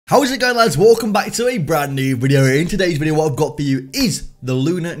How's it going, lads? Welcome back to a brand new video. In today's video, what I've got for you is the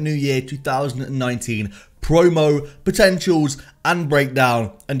Lunar New Year 2019 promo potentials and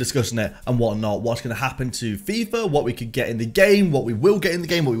breakdown and discussing it and whatnot. What's going to happen to FIFA, what we could get in the game, what we will get in the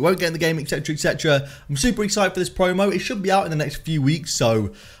game, what we won't get in the game, etc, etc. I'm super excited for this promo. It should be out in the next few weeks,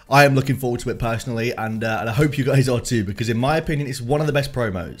 so I am looking forward to it personally, and I hope you guys are too, because in my opinion, it's one of the best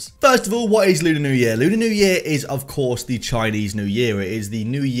promos. First of all, what is Lunar New Year? Lunar New Year is, of course, the Chinese New Year. It is the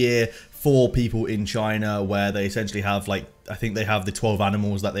New Year for people in China, where they essentially have, like, I think they have the 12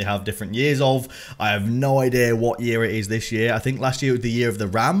 animals that they have different years of. I have no idea what year it is this year. I think last year was the year of the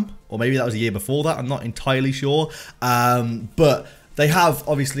ram, or maybe that was the year before that. I'm not entirely sure. But they have,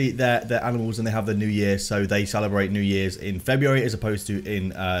 obviously, their animals, and they have the New Year, so they celebrate New Year's in February as opposed to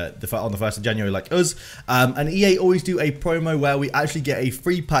on the 1st of January like us. And EA always do a promo where we actually get a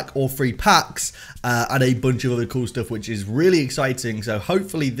free pack or free packs and a bunch of other cool stuff, which is really exciting. So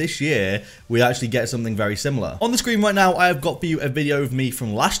hopefully this year we actually get something very similar. On the screen right now, I have got for you a video of me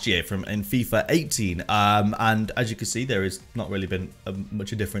from last year in FIFA 18. And as you can see, there has not really been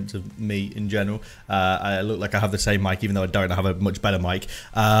much a difference of me in general. I look like I have the same mic, even though I don't have a much better mic.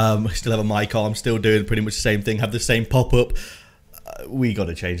 I still have a mic on. I'm still doing pretty much the same thing. Have the same pop-up. We got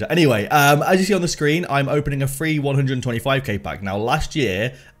to change that. Anyway, as you see on the screen, I'm opening a free 125k pack. Now, last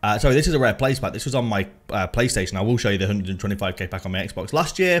year, sorry, this is a rare plays pack. This was on my PlayStation. I will show you the 125k pack on my Xbox.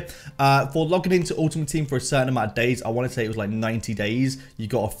 Last year, for logging into Ultimate Team for a certain amount of days, I want to say it was like 90 days, you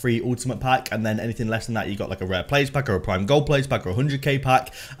got a free Ultimate pack, and then anything less than that, you got like a rare plays pack or a Prime Gold plays pack or a 100k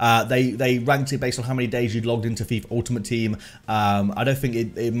pack. They ranked it based on how many days you'd logged into FIFA Ultimate Team. I don't think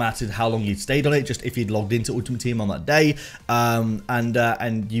it mattered how long you'd stayed on it, just if you'd logged into Ultimate Team on that day.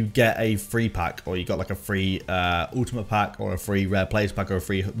 And you get a free pack, or you got like a free Ultimate pack, or a free rare plays pack, or a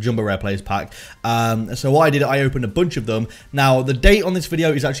free jumbo rare plays pack. So what I did, I opened a bunch of them. Now, the date on this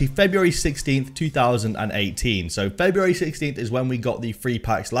video is actually February 16th, 2018. So February 16th is when we got the free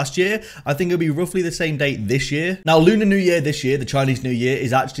packs last year. I think it'll be roughly the same date this year. Now, Lunar New Year this year, the Chinese New Year,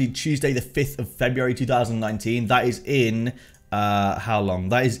 is actually Tuesday the 5th of February 2019. That is in how long?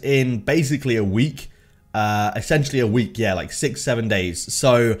 That is in basically a week. Essentially a week, yeah, like 6-7 days.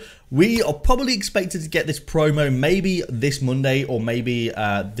 So we are probably expected to get this promo maybe this Monday, or maybe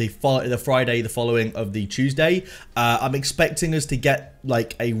the Friday the following of the Tuesday. I'm expecting us to get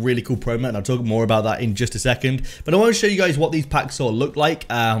like a really cool promo, and I'll talk more about that in just a second. But I want to show you guys what these packs sort of look like.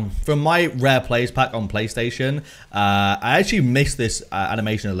 From my rare players pack on PlayStation, I actually missed this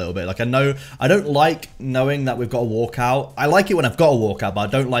animation a little bit. Like, I don't like knowing that we've got a walkout. I like it when I've got a walkout, but I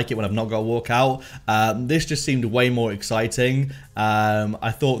don't like it when I've not got a walkout. This just seemed way more exciting.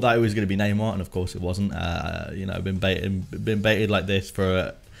 I thought that it was going to be Neymar, and of course it wasn't. You know, I've been baited like this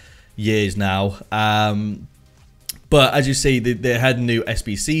for years now. But as you see, they had new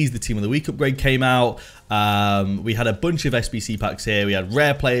SBCs. The Team of the Week upgrade came out. We had a bunch of SBC packs here. We had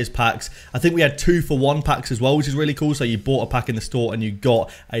rare players packs. I think we had 2-for-1 packs as well, which is really cool. So you bought a pack in the store and you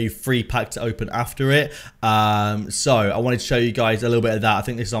got a free pack to open after it. So I wanted to show you guys a little bit of that. I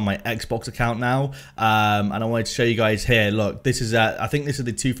think this is on my Xbox account now. And I wanted to show you guys here. Look, this is I think this is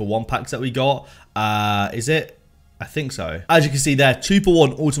the 2-for-1 packs that we got. Is it? I think so. As you can see there,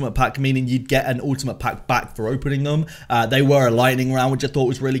 2-for-1 Ultimate pack, meaning you'd get an Ultimate pack back for opening them. They were a lightning round, which I thought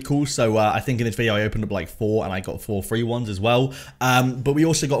was really cool. So I think in this video I opened up like 4, and I got 4 free ones as well. But we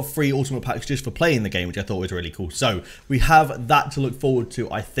also got 3 Ultimate packs just for playing the game, which I thought was really cool. So we have that to look forward to,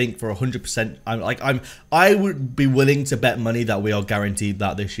 I think, for 100%. I would be willing to bet money that we are guaranteed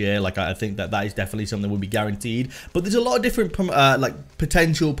that this year. Like, I think that is definitely something that would be guaranteed. But there's a lot of different like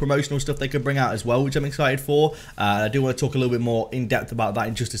potential promotional stuff they could bring out as well, which I'm excited for. I do want to talk a little bit more in depth about that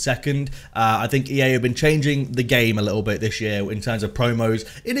in just a second. I think EA have been changing the game a little bit this year in terms of promos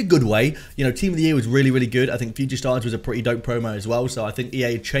in a good way. You know, Team of the Year was really, really good. I think Future Stars was a pretty dope promo as well. So I think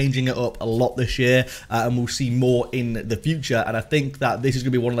EA are changing it up a lot this year, and we'll see more in the future. And I think that this is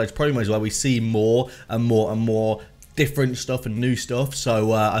going to be one of those promos where we see more and more and more different stuff and new stuff.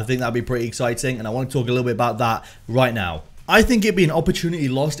 So I think that'll be pretty exciting, and I want to talk a little bit about that right now. I think it'd be an opportunity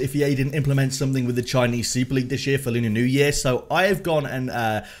lost if EA didn't implement something with the Chinese Super League this year for Lunar New Year. So I have gone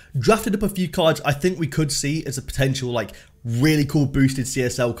and drafted up a few cards I think we could see as a potential, like, really cool boosted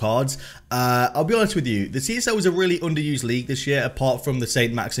CSL cards. I'll be honest with you, the CSL was a really underused league this year, apart from the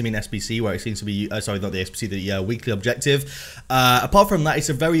St. Maximin SBC, where it seems to be, sorry, not the SBC, the weekly objective. Apart from that, it's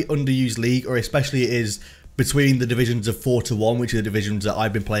a very underused league, or especially it is between the divisions of 4 to 1, which are the divisions that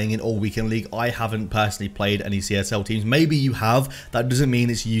I've been playing in all weekend league, I haven't personally played any CSL teams. Maybe you have. That doesn't mean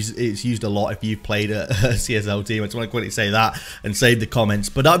it's used a lot if you've played a CSL team. I just want to quickly say that and save the comments.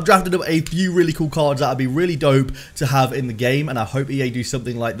 But I've drafted up a few really cool cards that would be really dope to have in the game, and I hope EA do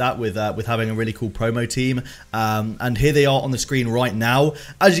something like that with having a really cool promo team. And here they are on the screen right now.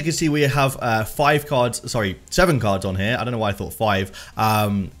 As you can see, we have 7 cards on here. I don't know why I thought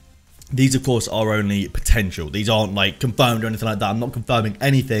 5. These, of course, are only potential. These aren't, like, confirmed or anything like that. I'm not confirming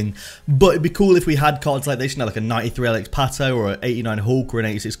anything. But it'd be cool if we had cards like this, you know, like a 93 Alex Pato, or an 89 Hulk, or an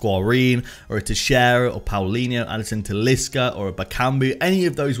 86 Guarine, or a Teixeira, or Paulinho, Anderson Talisca, or a Bakambu. Any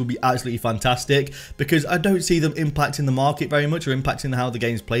of those would be absolutely fantastic, because I don't see them impacting the market very much, or impacting how the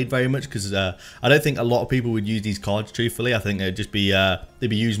game's played very much, because I don't think a lot of people would use these cards, truthfully. I think they'd just be... they'd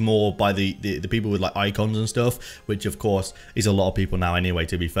be used more by the people with like icons and stuff, which of course is a lot of people now anyway,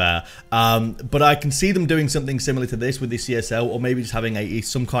 to be fair. But I can see them doing something similar to this with the CSL, or maybe just having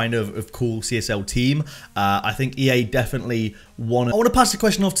some kind of cool CSL team. I think EA definitely I want to pass the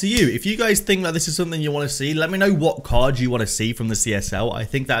question off to you. If you guys think that this is something you want to see, let me know what cards you want to see from the CSL. I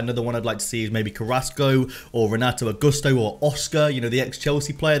think that another one I'd like to see is maybe Carrasco, or Renato Augusto, or Oscar, you know, the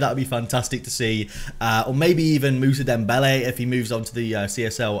ex-Chelsea player. That would be fantastic to see. Or maybe even Moussa Dembele if he moves on to the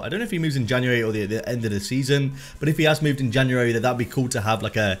CSL. I don't know if he moves in January or the end of the season, but if he has moved in January, then that'd be cool to have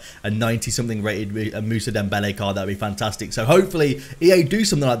like a 90-something rated Moussa Dembele card. That'd be fantastic. So hopefully EA do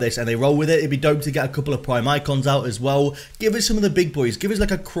something like this and they roll with it. It'd be dope to get a couple of prime icons out as well. Give us some of the big boys. Give us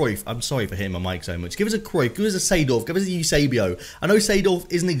like a Cruyff. I'm sorry for hitting my mic so much. Give us a Cruyff. Give us a Seedorf. Give us a Eusebio. I know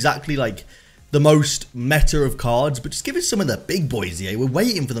Seedorf isn't exactly like the most meta of cards, but just give us some of the big boys, EA. We're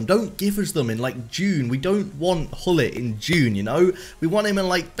waiting for them. Don't give us them in like June. We don't want Hullet in June, you know? We want him in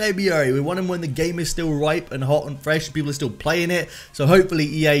like February. We want him when the game is still ripe and hot and fresh and people are still playing it. So hopefully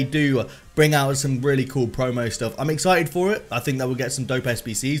EA do bring out some really cool promo stuff. I'm excited for it. I think that we'll get some dope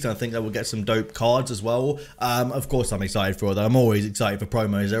SBCs, and I think that we'll get some dope cards as well. Of course, I'm excited for that. I'm always excited for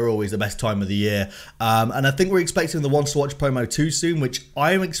promos. They're always the best time of the year. And I think we're expecting the Wants to Watch promo too soon, which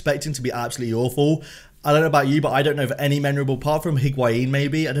I am expecting to be absolutely awful. I don't know about you, but I don't know of any memorable, apart from Higuain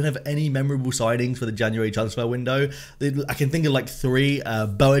maybe, I don't have any memorable signings for the January transfer window. I can think of like 3,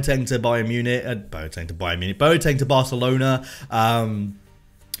 Boateng to Bayern Munich, Boateng to Barcelona,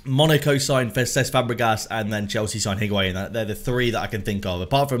 Monaco signed Cesc Fabregas, and then Chelsea signed Higuain. They're the 3 that I can think of.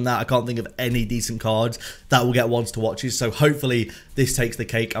 Apart from that, I can't think of any decent cards that will get Wants to Watches. So hopefully this takes the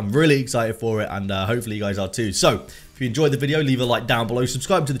cake. I'm really excited for it, and hopefully you guys are too. So if you enjoyed the video, leave a like down below.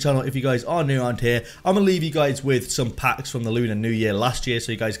 Subscribe to the channel if you guys are new around here. I'm going to leave you guys with some packs from the Lunar New Year last year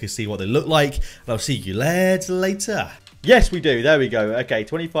so you guys can see what they look like. And I'll see you later. Yes, we do. There we go. Okay,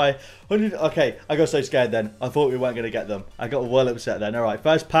 2,500. Okay, I got so scared then. I thought we weren't going to get them. I got well upset then. All right,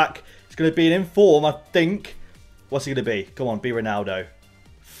 first pack. It's going to be an inform, I think. What's it going to be? Come on, be Ronaldo.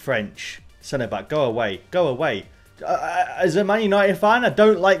 French. Centre-back. Go away. Go away. As a Man United fan, I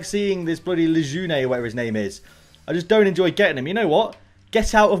don't like seeing this bloody Lejeune, whatever his name is. I just don't enjoy getting him. You know what?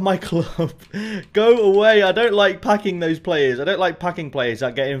 Get out of my club. Go away. I don't like packing those players. I don't like packing players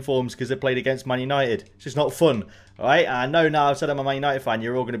that get informs because they played against Man United. It's just not fun. Alright? I know now I've said I'm a Man United fan.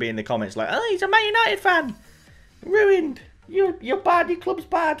 You're all going to be in the comments like, oh, he's a Man United fan. Ruined. You're bad. Your club's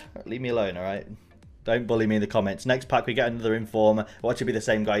bad. Leave me alone, alright? Don't bully me in the comments. Next pack, we get another inform. Watch it be the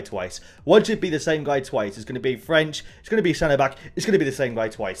same guy twice. Watch it be the same guy twice. It's going to be French. It's going to be centre-back. It's going to be the same guy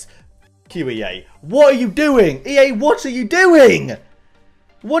twice. EA. What are you doing? EA, what are you doing?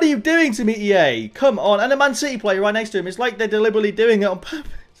 What are you doing to me, EA? Come on. And a Man City player right next to him. It's like they're deliberately doing it on purpose.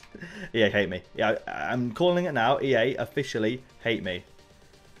 EA hate me. Yeah, I'm calling it now. EA officially hate me.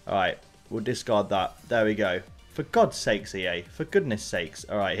 Alright, we'll discard that. There we go. For God's sakes, EA. For goodness sakes.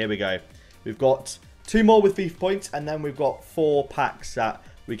 Alright, here we go. We've got 2 more with FIFA points, and then we've got 4 packs that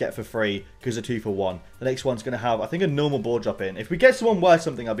we get for free because of 2 for 1. The next one's going to have, I think, a normal board drop in. If we get someone worth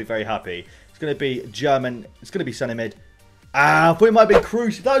something, I'll be very happy. It's going to be German. It's going to be centre mid. I thought it might be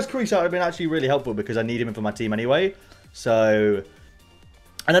Cruz. If that was Cruz, that would have been actually really helpful because I need him for my team anyway. So,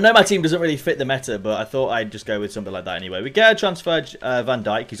 and I know my team doesn't really fit the meta, but I thought I'd just go with something like that anyway. We get a transfer Van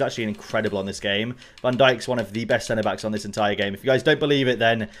Dijk. He's actually incredible on this game. Van Dijk's one of the best centre-backs on this entire game. If you guys don't believe it,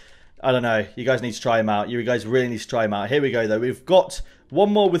 then I don't know. You guys need to try him out. You guys really need to try him out. Here we go, though. We've got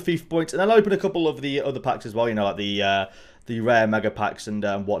 1 more with FIFA points, and I'll open a couple of the other packs as well, you know, like the rare mega packs and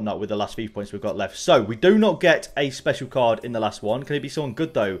whatnot with the last FIFA points we've got left. So, we do not get a special card in the last one. Can it be someone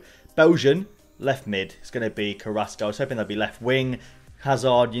good, though? Belgian, left mid. It's going to be Carrasco. I was hoping that'd be left wing.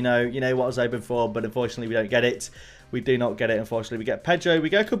 Hazard, you know what I was hoping for, but unfortunately we don't get it. We do not get it, unfortunately. We get Pedro. We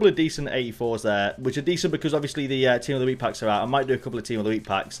get a couple of decent 84s there, which are decent because obviously the Team of the Week packs are out. I might do a couple of Team of the Week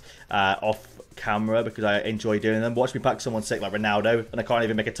packs off camera because I enjoy doing them. Watch me pack someone sick like Ronaldo, and I can't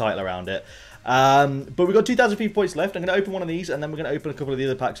even make a title around it. But we've got 2,000 FIFA points left. I'm going to open one of these, and then we're going to open a couple of the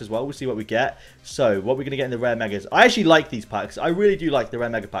other packs as well. We'll see what we get. So, what we're going to get in the rare megas. I actually like these packs. I really do like the rare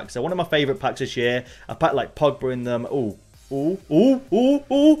mega packs. They're one of my favourite packs this year. A pack like Pogba in them. Oh,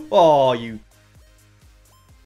 you